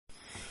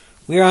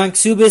We are on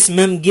Kesubos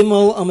Mem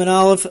Gimel Amud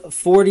Aleph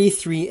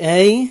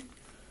 43a,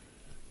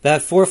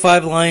 about 4 or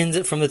 5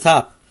 lines from the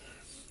top.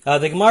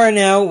 The Gemara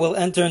now will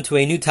enter into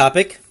a new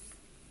topic.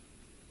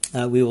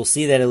 We will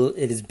see that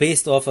it is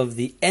based off of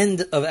the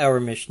end of our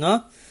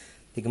Mishnah.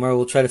 The Gemara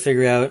will try to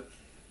figure out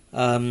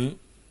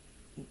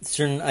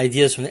certain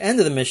ideas from the end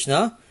of the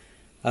Mishnah,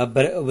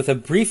 but with a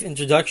brief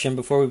introduction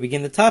before we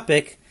begin the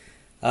topic,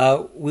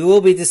 we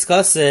will be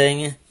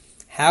discussing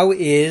how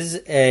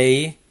is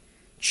a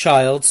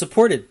child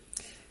supported.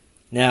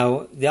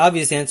 Now, the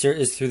obvious answer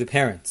is through the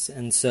parents,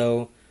 and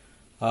so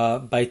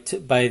by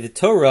the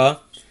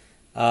Torah,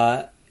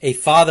 a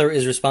father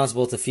is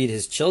responsible to feed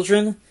his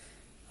children,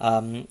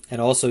 and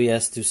also he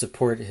has to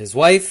support his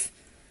wife,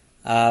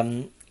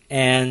 and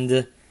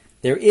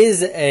there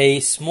is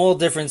a small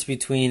difference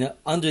between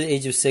under the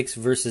age of 6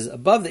 versus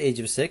above the age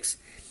of 6.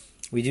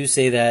 We do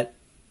say that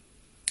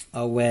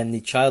when the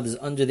child is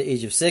under the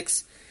age of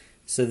 6,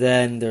 so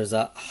then there's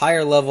a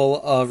higher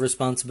level of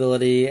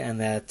responsibility, and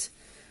that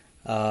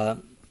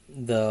the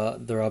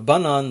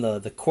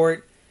Rabbanan, the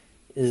court,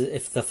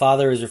 if the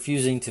father is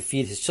refusing to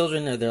feed his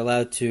children, they're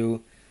allowed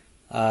to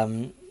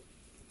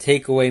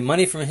take away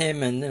money from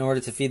him and in order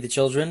to feed the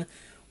children.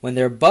 When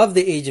they're above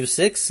the age of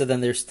 6, so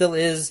then there still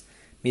is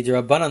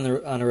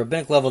midrabbanan on a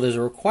rabbinic level. There's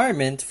a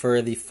requirement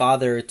for the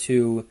father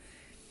to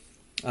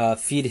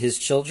feed his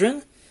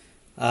children,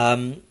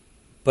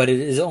 but it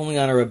is only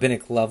on a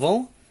rabbinic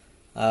level.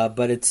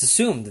 But it's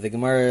assumed. The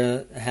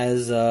Gemara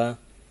has a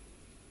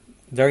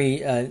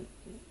very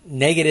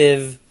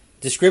negative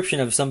description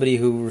of somebody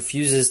who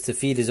refuses to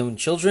feed his own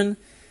children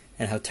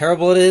and how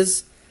terrible it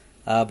is.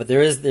 But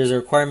there's a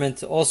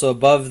requirement also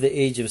above the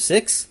age of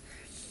 6.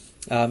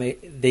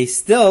 They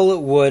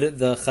still would,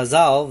 the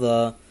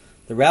Chazal,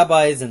 the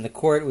rabbis and the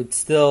court would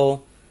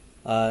still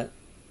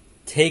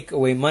take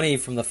away money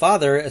from the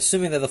father,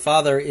 assuming that the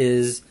father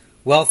is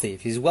wealthy.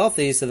 If he's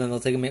wealthy, so then they'll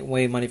take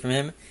away money from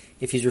him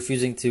if he's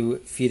refusing to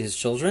feed his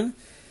children.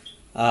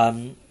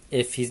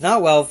 If he's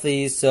not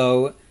wealthy,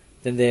 so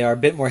then they are a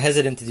bit more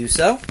hesitant to do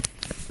so.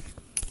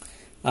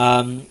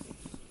 But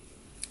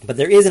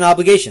there is an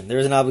obligation. There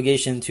is an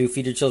obligation to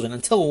feed your children.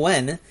 Until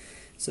when?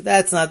 So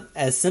that's not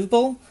as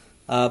simple.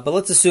 But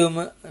let's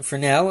assume for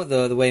now,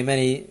 the way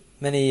many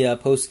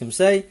poskim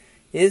say,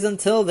 is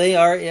until they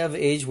are of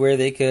age where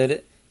they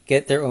could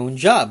get their own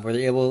job, where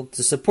they're able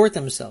to support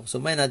themselves. So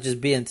it might not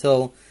just be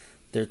until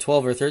they're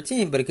 12 or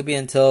 13, but it could be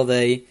until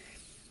they're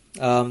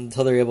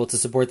able to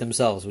support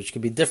themselves, which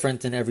could be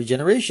different in every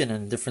generation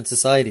and in different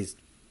societies.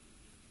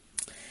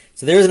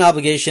 So there is an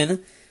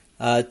obligation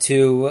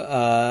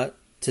to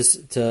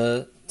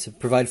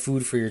provide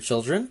food for your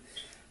children,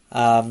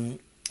 and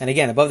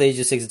again, above the age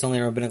of 6, it's only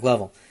on a rabbinic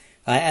level.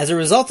 As a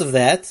result of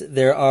that,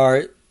 there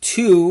are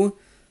two.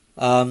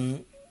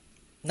 Not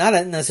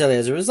necessarily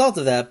as a result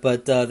of that,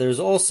 but there's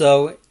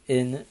also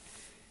in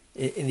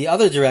the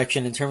other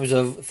direction in terms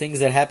of things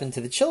that happen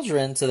to the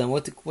children. So then,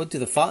 what does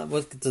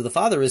the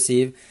father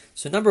receive?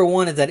 So number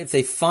one is that if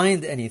they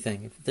find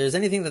anything, if there's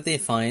anything that they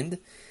find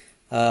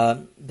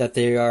that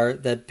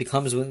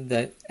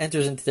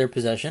enters into their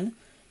possession,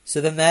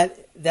 so then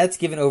that's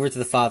given over to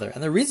the father.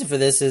 And the reason for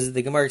this is,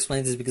 the Gemara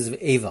explains, is because of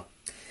Eva.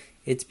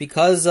 It's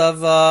because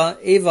of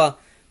Eva.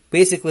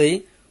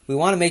 Basically, we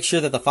want to make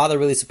sure that the father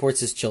really supports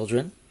his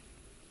children.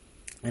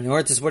 And in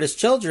order to support his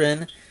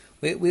children,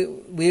 we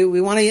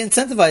want to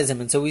incentivize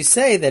him. And so we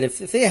say that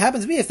if it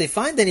happens to be, if they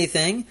find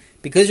anything,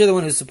 because you're the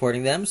one who's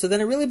supporting them, so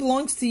then it really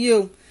belongs to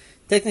you.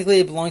 Technically,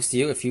 it belongs to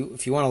you. If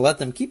you want to let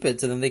them keep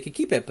it, so then they could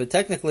keep it. But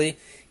technically,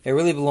 it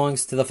really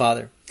belongs to the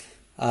father.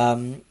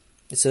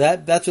 So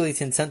that's really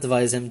to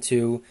incentivize him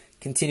to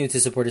continue to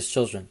support his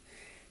children.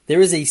 There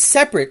is a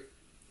separate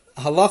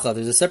halacha,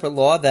 there's a separate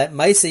law that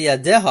Maisa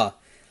Yadeha,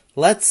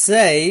 let's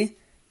say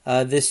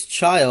this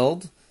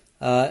child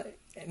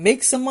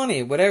makes some money,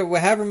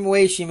 however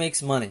way she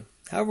makes money,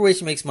 and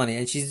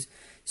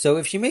so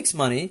if she makes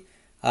money,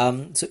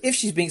 so if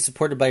she's being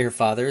supported by her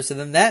father, so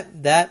then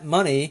that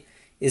money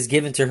is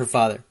given to her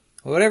father.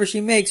 Whatever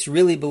she makes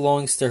really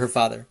belongs to her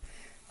father.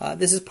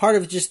 This is part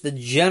of just the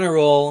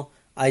general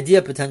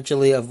idea,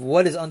 potentially, of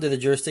what is under the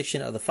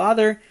jurisdiction of the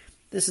father.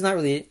 This is not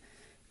really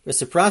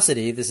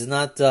reciprocity. This is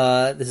not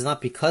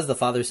because the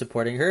father is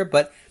supporting her,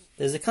 but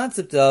there's a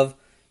concept of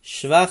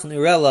shvach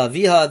nurela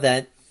viha,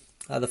 that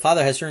the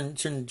father has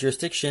certain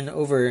jurisdiction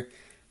over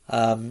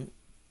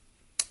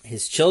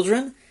his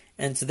children,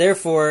 and so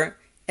therefore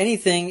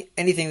anything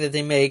that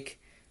they make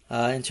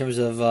in terms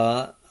of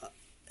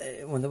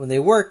when they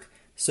work,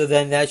 so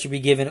then that should be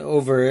given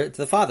over to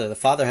the father. The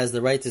father has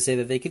the right to say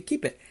that they could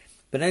keep it,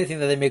 but anything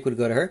that they make would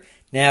go to her.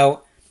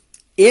 Now,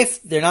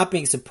 if they're not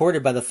being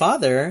supported by the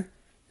father,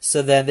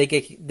 so then they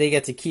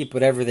get to keep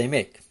whatever they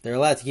make. They're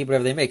allowed to keep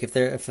whatever they make. If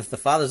the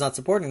father's not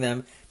supporting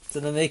them, so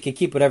then they can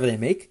keep whatever they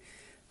make.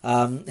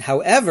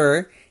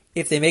 However,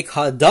 if they make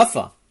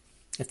ha'adafa,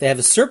 if they have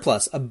a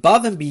surplus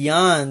above and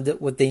beyond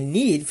what they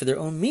need for their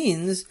own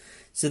means,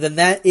 so then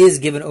that is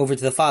given over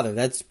to the father.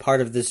 That's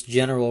part of this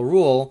general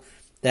rule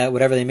that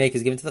whatever they make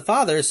is given to the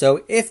father.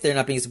 So if they're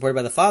not being supported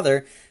by the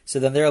father, so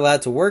then they're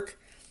allowed to work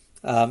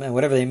and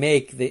whatever they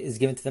make is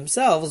given to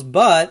themselves,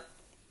 but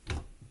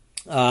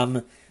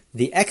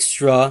the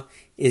extra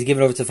is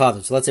given over to the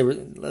father. So let's say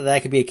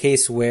that could be a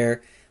case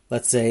where,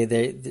 let's say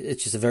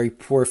it's just a very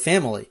poor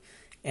family,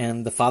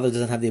 and the father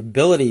doesn't have the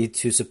ability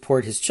to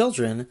support his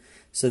children,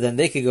 so then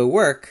they could go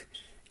work,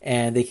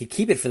 and they could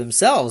keep it for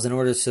themselves in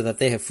order so that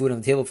they have food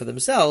on the table for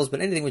themselves,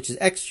 but anything which is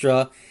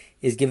extra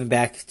is given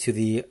back to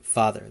the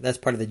father. That's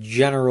part of the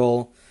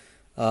general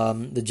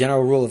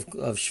rule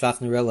of Shvach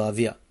Nireh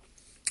Avia.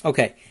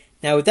 Okay,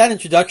 now with that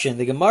introduction,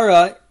 the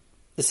Gemara,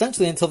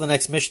 essentially until the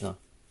next Mishnah,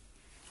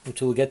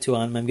 which we'll get to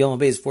on Mem Gimel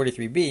Beis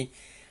 43b,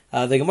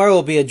 the Gemara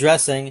will be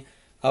addressing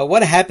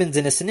what happens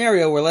in a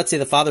scenario where, let's say,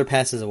 the father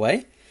passes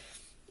away,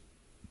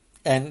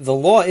 and the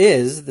law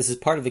is, this is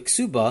part of the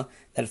Ksuba,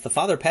 that if the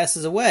father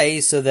passes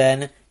away, so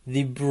then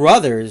the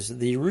brothers,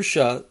 the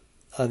Yerusha,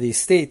 the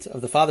estate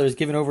of the father is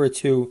given over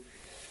to,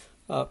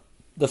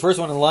 the first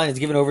one in line is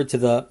given over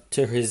to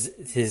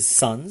his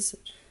sons,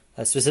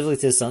 specifically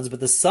to his sons, but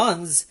the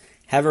sons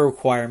have a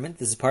requirement,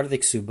 this is part of the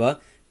Ksuba,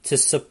 to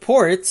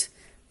support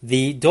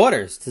the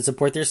daughters, to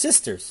support their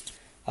sisters,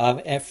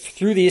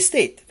 through the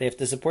estate. They have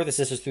to support the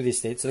sisters through the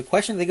estate. So the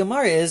question of the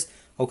Gemara is,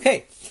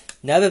 okay,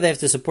 now that they have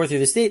to support through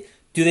the estate,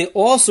 do they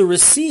also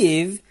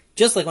receive,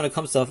 just like when it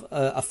comes to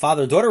a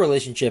father-daughter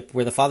relationship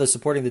where the father is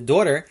supporting the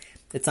daughter,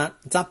 it's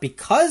not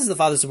because the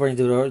father is supporting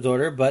the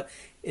daughter, but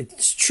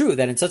it's true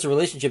that in such a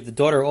relationship, the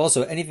daughter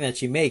also, anything that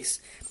she makes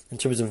in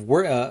terms of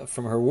work,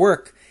 from her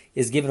work,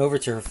 is given over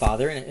to her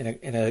father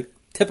in a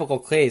typical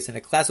case, in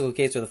a classical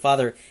case where the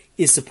father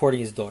is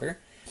supporting his daughter.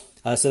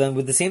 So then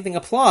would the same thing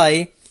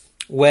apply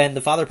when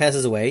the father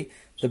passes away?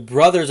 The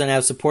brothers are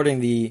now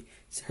supporting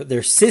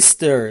their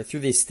sister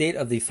through the estate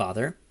of the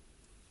father.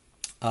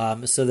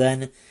 So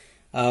then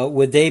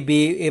would they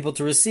be able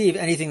to receive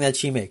anything that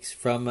she makes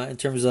from in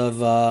terms of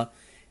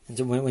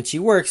when she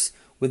works?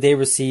 Would they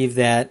receive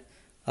that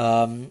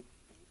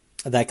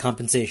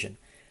compensation?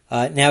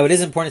 Now it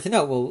is important to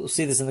note. We'll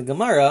see this in the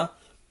Gemara.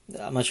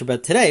 I'm not sure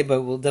about today,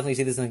 but we'll definitely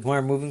see this in the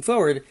Gemara moving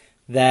forward.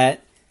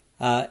 That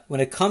when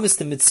it comes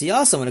to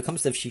mitziyasa, when it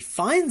comes to if she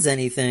finds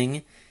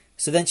anything,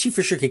 so then she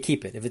for sure could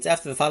keep it. If it's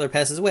after the father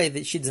passes away,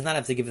 that she does not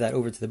have to give that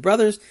over to the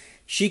brothers.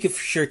 She could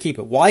for sure keep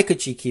it. Why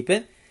could she keep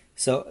it?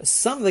 So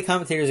some of the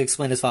commentators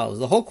explain as follows.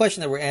 The whole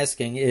question that we're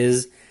asking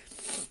is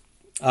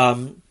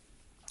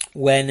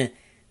when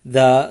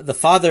the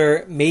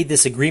father made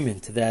this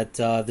agreement that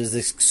there's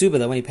this ksuba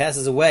that when he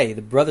passes away,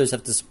 the brothers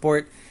have to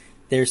support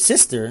their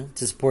sister,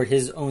 to support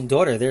his own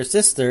daughter, their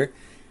sister.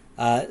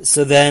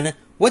 So then,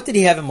 what did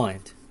he have in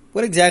mind?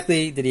 What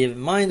exactly did he have in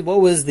mind? What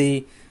was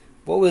the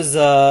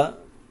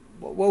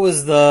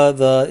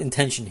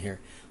intention here?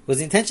 Was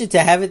the intention to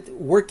have it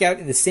work out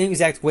in the same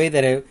exact way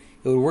that it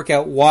would work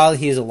out while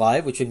he is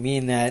alive, which would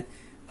mean that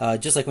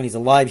just like when he's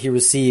alive, he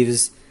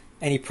receives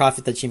any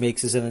profit that she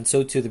makes, and then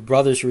so too the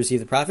brothers should receive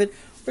the profit?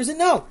 Or is it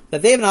no,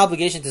 that they have an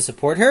obligation to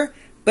support her,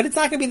 but it's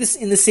not going to be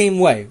in the same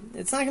way.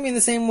 It's not going to be in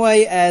the same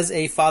way as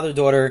a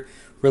father-daughter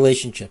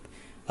relationship.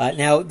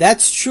 Now,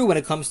 that's true when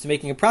it comes to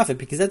making a profit,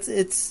 because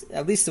it's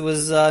at least it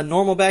was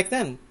normal back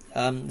then,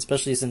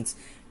 especially since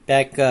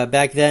back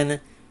then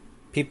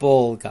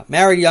people got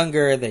married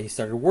younger, they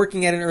started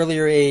working at an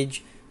earlier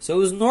age, so it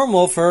was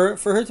normal for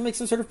her to make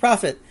some sort of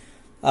profit.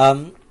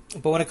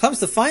 But when it comes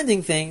to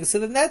finding things, so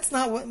then that's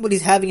not what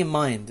he's having in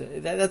mind.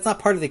 That's not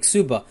part of the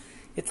ksuba.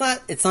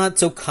 It's not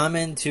so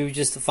common to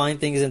just find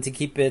things and to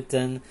keep it,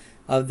 and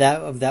of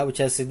that which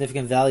has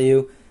significant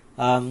value.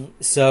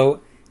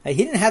 So he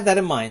didn't have that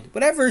in mind.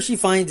 Whatever she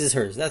finds is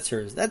hers. That's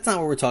hers. That's not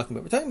what we're talking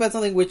about. We're talking about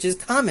something which is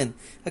common,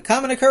 a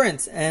common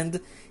occurrence, and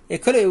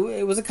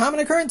it was a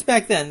common occurrence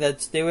back then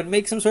that they would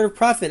make some sort of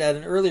profit at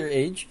an earlier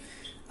age.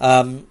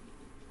 And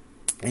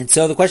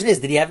so the question is,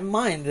 did he have in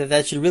mind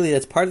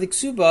that's part of the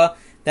ksuba,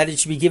 that it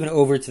should be given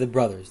over to the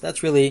brothers?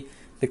 That's really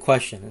the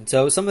question. And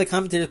so some of the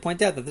commentators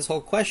point out that this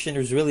whole question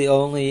is really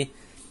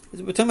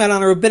we're talking about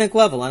on a rabbinic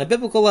level. On a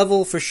biblical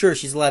level, for sure,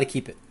 she's allowed to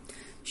keep it.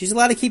 She's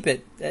allowed to keep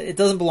it. It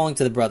doesn't belong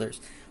to the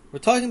brothers. We're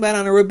talking about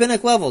on a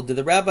rabbinic level. Do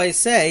the rabbis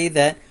say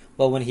that,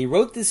 well, when he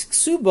wrote this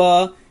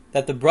ksuba,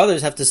 that the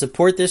brothers have to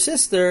support their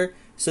sister,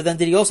 so then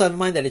did he also have in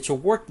mind that it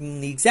should work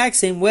in the exact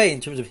same way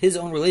in terms of his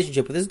own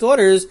relationship with his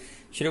daughters?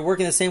 Should it work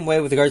in the same way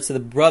with regards to the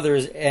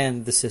brothers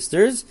and the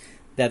sisters?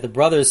 That the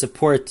brothers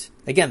support,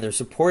 again, they're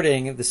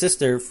supporting the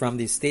sister from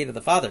the estate of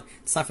the father.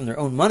 It's not from their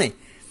own money.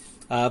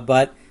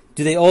 But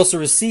do they also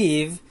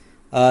receive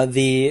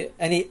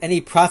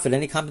any profit,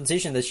 any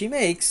compensation that she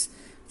makes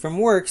from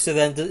work? So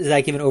then is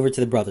that given over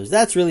to the brothers?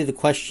 That's really the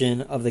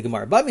question of the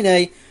Gemara.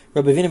 Babinei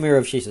Rabbi Mir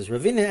of Sheshes.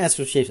 Ravina asks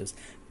of Sheshes.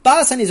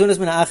 Ba'asani zonas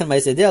min ha'achen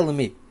ma'isei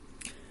l'mi.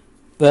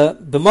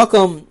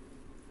 B'makom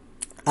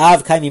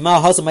av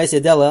kaimima hasa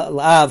ma'isei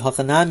l'av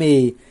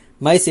hachanami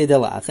ma'isei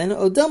la'achen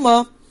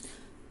odama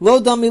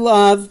lo dami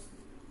la'av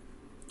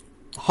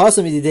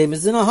hasa mididei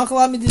mizina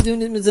hachala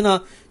mididei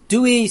mizina.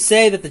 Do we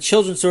say that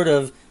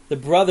the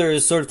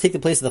brothers sort of take the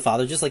place of the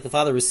father, just like the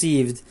father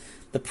received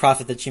the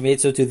profit that she made,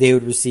 so too they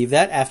would receive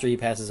that after he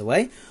passes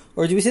away?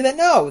 Or do we say that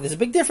no, there's a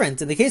big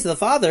difference. In the case of the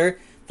father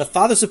the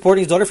father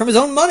supporting his daughter from his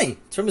own money.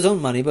 It's from his own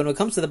money, but when it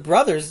comes to the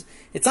brothers,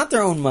 it's not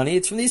their own money,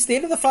 it's from the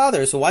estate of the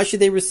father. So why should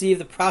they receive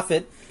the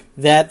profit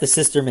that the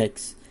sister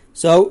makes?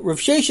 So Rav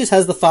Sheshes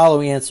has the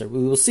following answer.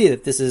 We will see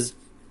that this is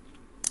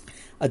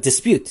a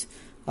dispute.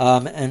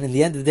 And in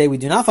the end of the day, we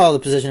do not follow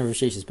the position of Rav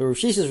Sheshes. But Rav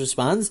Sheshes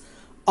responds,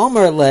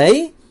 Amar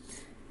le,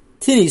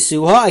 tiri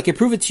suha, I can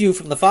prove it to you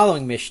from the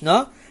following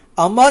Mishnah.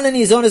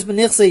 Almanani zonas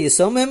b'nichse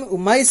yisomim,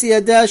 umaisi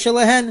yada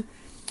shalahen.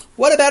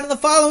 What about in the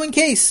following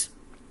case?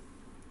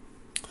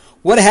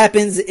 What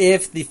happens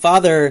if the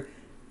father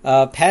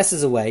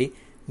passes away,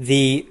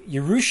 the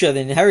Yerusha, the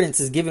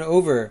inheritance, is given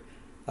over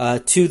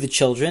to the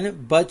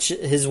children, but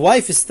his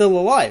wife is still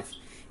alive.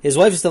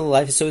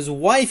 So his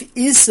wife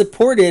is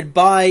supported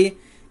by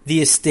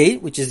the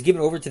estate, which is given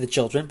over to the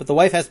children, but the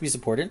wife has to be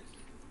supported.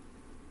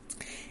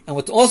 And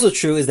what's also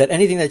true is that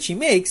anything that she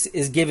makes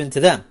is given to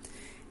them.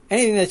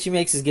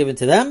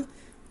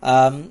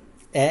 And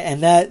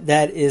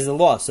that is the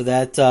law. So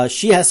that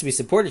she has to be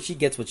supported, she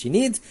gets what she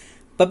needs.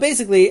 But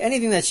basically,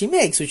 anything that she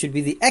makes, which would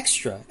be the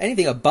extra,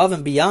 anything above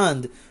and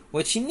beyond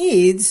what she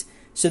needs,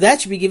 so that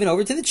should be given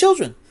over to the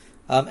children.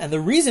 And the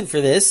reason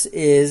for this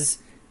is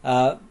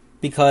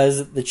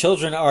because the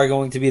children are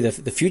going to be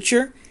the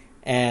future,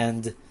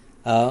 and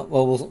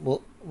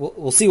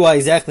we'll see why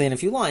exactly in a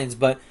few lines,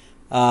 but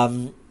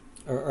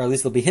or at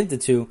least they'll be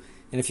hinted to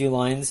in a few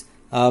lines.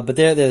 But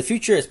they're the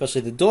future,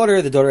 especially the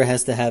daughter. The daughter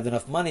has to have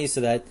enough money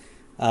so that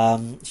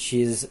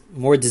she's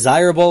more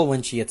desirable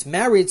when she gets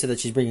married, so that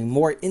she's bringing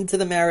more into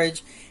the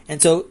marriage.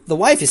 And so the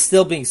wife is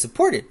still being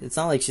supported. It's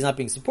not like she's not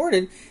being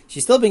supported.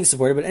 She's still being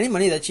supported, but any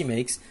money that she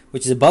makes,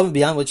 which is above and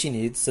beyond what she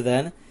needs, so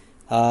then,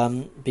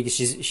 because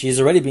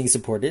she's already being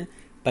supported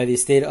by the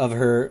estate of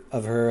her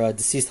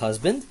deceased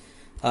husband,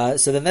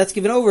 so then that's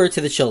given over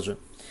to the children.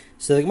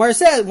 So the Gemara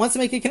wants to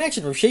make a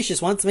connection. Rav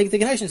Sheshes wants to make the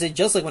connection, say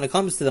just like when it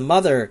comes to the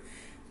mother,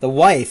 the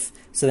wife,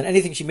 so then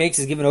anything she makes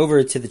is given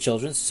over to the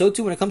children. So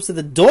too when it comes to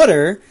the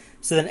daughter,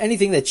 so then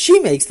anything that she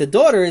makes, the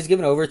daughter, is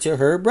given over to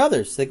her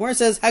brothers. So the Gemara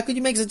says, how could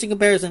you make such a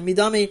comparison?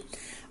 Midami,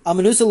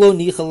 amanusa lo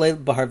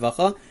nichale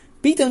baharvacha,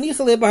 bito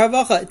nichale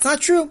baharvacha. It's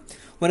not true.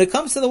 When it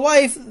comes to the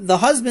wife, the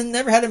husband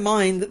never had in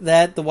mind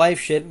that the wife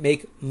should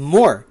make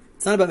more.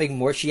 It's not about making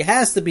more. She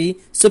has to be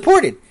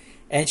supported,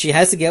 and she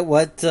has to get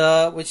what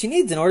she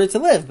needs in order to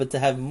live. But to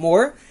have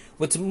more,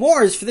 what's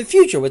more is for the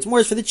future. What's more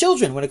is for the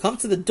children. When it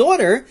comes to the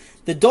daughter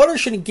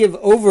shouldn't give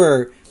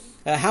over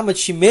how much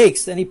she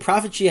makes, any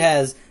profit she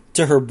has,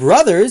 to her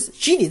brothers.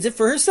 She needs it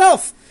for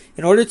herself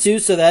in order to,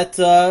 so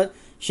that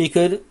she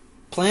could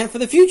plan for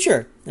the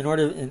future,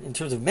 in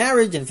terms of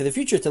marriage and for the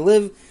future, to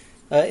live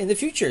in the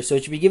future. So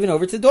it should be given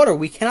over to the daughter.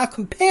 We cannot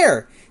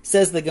compare,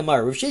 says the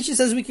Gemara. Rav Sheshes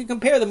says we can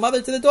compare the mother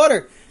to the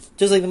daughter.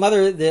 Just like the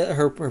mother,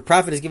 her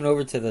profit is given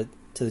over to the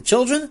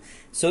children,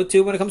 so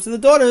too when it comes to the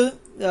daughter,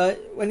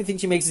 anything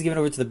she makes is given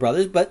over to the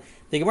brothers. But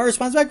the Gemara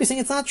responds back by saying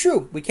it's not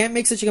true. We can't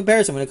make such a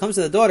comparison. When it comes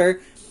to the daughter,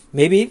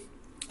 maybe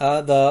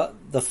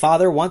the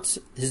father wants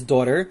his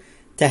daughter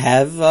to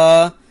have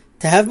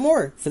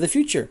more for the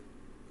future.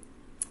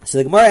 So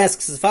the Gemara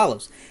asks as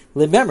follows: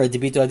 Remember, so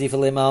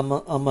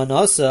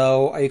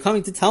are you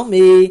coming to tell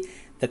me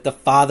that the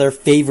father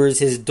favors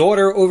his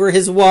daughter over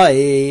his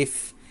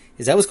wife?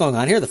 Is that what's going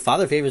on here? The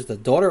father favors the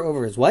daughter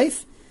over his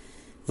wife?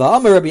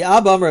 But Rabbi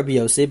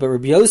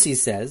Yossi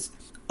says,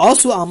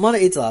 also almana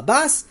etel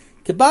abbas,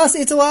 kebas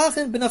etel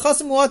achen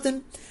benachasim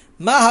muatim,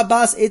 ma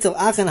habas etel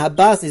achen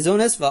habas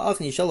nizones va'ach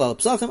nishal al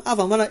psachim, av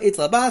almana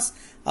etel abbas,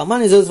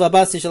 almana nizones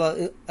va'abas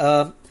nishal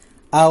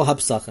al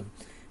hapsachim.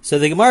 So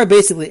the Gemara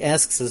basically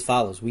asks as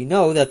follows: we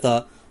know that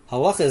the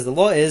halacha, the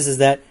law is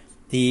that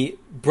the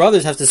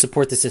brothers have to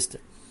support the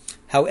sister.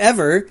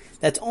 However,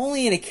 that's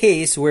only in a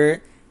case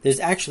where there's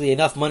actually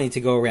enough money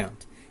to go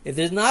around. If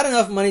there's not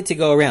enough money to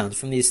go around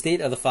from the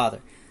estate of the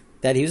father,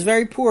 that he was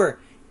very poor,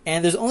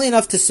 and there's only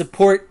enough to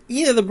support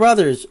either the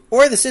brothers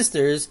or the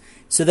sisters,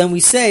 so then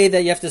we say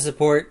that you have to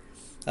support,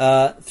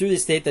 through the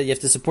estate, that you have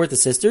to support the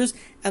sisters,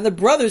 and the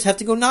brothers have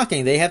to go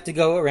knocking. They have to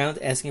go around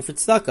asking for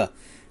tzedakah.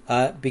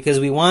 Because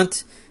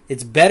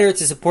it's better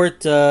to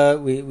support,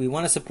 we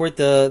want to support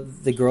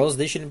the girls.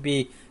 They shouldn't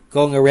be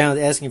going around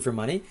asking for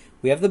money.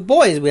 We have the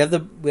boys, we have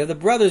the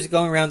brothers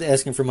going around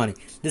asking for money.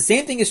 The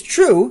same thing is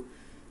true,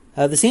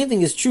 says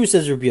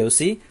Rabbi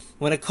Yossi,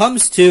 when it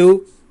comes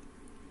to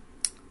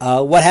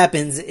what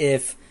happens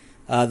if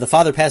the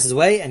father passes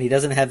away and he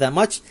doesn't have that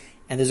much,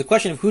 and there's a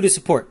question of who to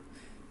support.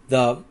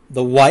 The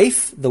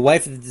wife of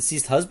the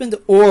deceased husband,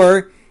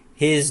 or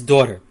his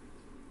daughter.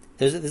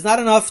 There's not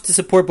enough to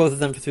support both of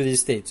them through the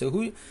estate. So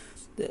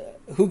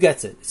who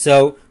gets it?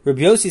 So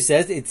Rabbi Yossi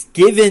says it's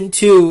given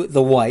to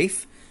the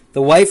wife.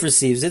 The wife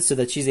receives it so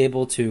that she's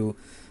able to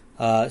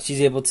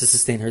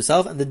sustain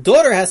herself, and the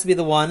daughter has to be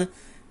the one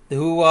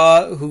who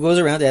goes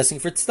around asking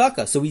for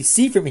tzedakah. So we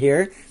see from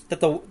here that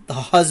the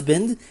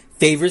husband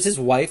favors his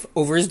wife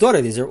over his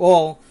daughter. These are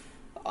all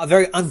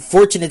very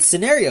unfortunate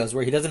scenarios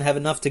where he doesn't have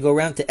enough to go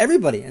around to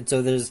everybody, and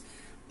so there's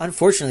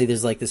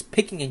like this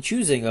picking and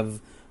choosing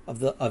of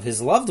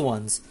his loved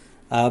ones.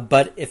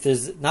 But if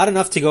there's not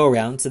enough to go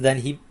around, so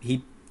then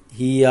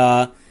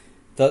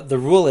the the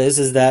rule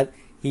is that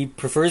he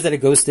prefers that it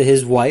goes to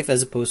his wife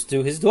as opposed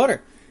to his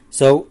daughter.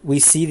 So we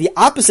see the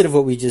opposite of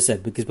what we just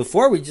said, because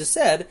before we just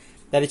said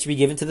that it should be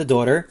given to the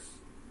daughter.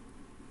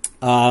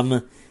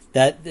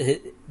 That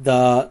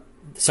the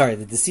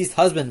deceased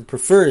husband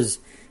prefers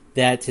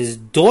that his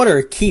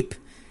daughter keep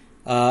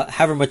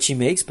however much she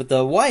makes, but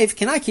the wife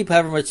cannot keep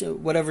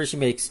whatever she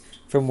makes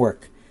from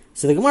work.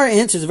 So the Gemara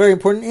answers a very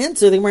important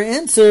answer. The Gemara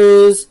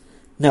answers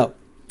no.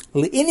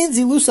 Li'inin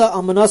zilusa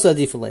almanasa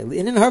adifale.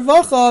 Li'inin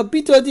harvacha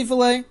bitu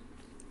adifale.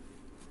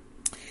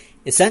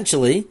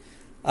 Essentially,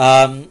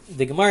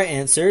 the Gemara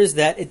answers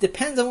that it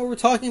depends on what we're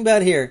talking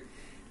about here.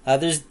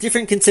 There's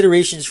different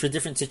considerations for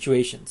different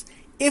situations.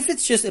 If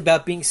it's just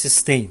about being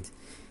sustained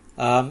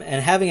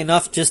and having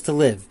enough just to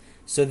live,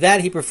 so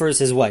that he prefers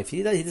his wife.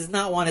 He does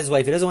not want his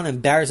wife. He doesn't want to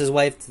embarrass his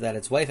wife, so that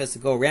his wife has to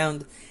go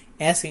around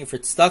asking for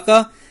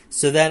tzedakah.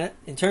 So that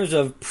in terms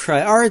of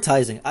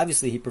prioritizing,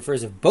 obviously he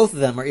prefers if both of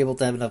them are able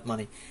to have enough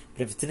money.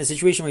 But if it's in a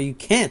situation where you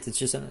can't,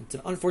 it's an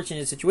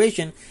unfortunate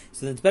situation,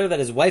 so then it's better that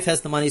his wife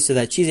has the money so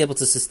that she's able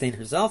to sustain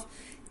herself.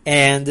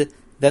 And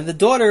then the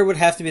daughter would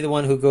have to be the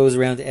one who goes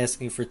around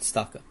asking for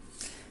tzedakah.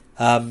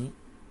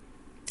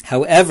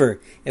 However,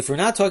 if we're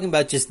not talking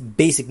about just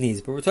basic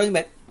needs, but we're talking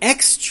about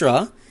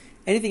extra,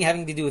 anything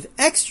having to do with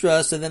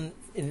extra, so then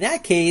in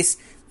that case,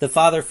 the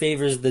father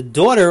favors the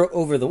daughter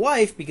over the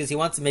wife because he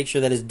wants to make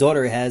sure that his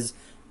daughter has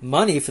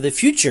money for the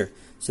future,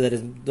 so that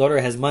his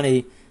daughter has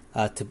money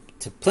to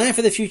plan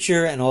for the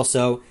future, and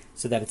also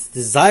so that it's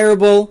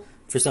desirable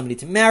for somebody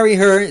to marry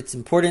her. It's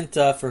important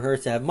for her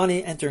to have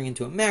money entering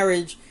into a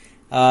marriage,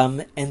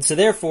 and so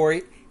therefore,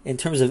 in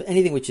terms of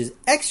anything which is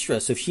extra,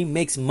 so if she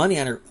makes money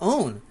on her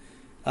own,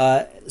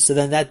 so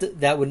then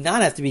that would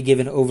not have to be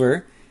given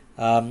over.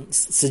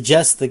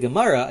 Suggests the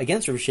Gemara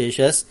against Rav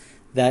Sheshes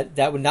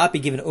that would not be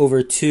given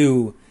over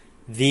to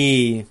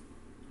the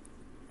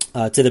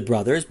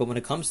brothers, but when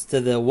it comes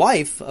to the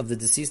wife of the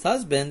deceased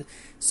husband,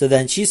 so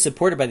then she's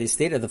supported by the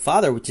estate of the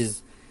father, which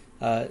is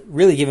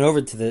really given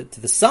over to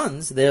the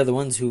sons. They're the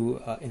ones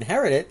who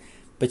inherit it,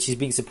 but she's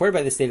being supported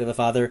by the estate of the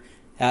father.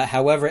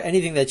 However,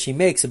 anything that she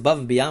makes above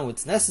and beyond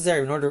what's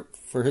necessary in order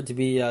for her to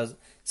be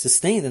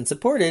sustained and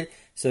supported,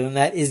 so then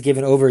that is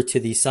given over to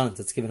the sons.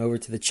 It's given over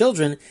to the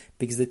children,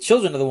 because the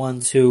children are the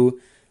ones who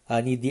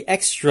need the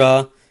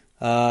extra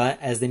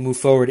as they move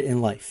forward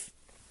in life.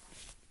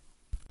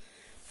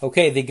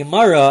 Okay, the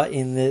Gemara,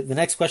 in the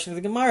next question of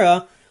the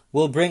Gemara,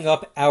 will bring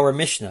up our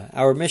Mishnah.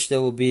 Our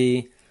Mishnah will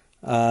be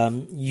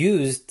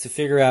used to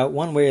figure out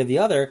one way or the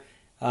other,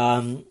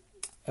 or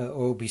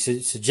will be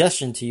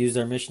suggestion to use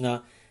our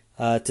Mishnah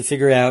to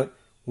figure out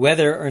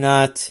whether or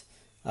not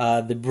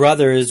the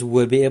brothers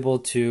would be able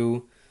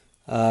to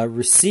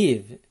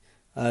receive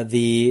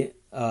the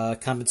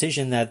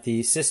compensation that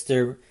the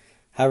sister,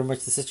 however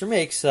much the sister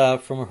makes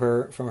from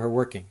her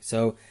working.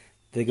 So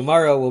the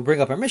Gemara will bring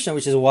up our Mishnah,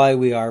 which is why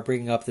we are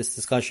bringing up this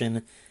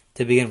discussion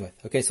to begin with.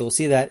 Okay, so we'll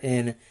see that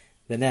in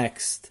the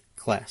next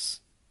class.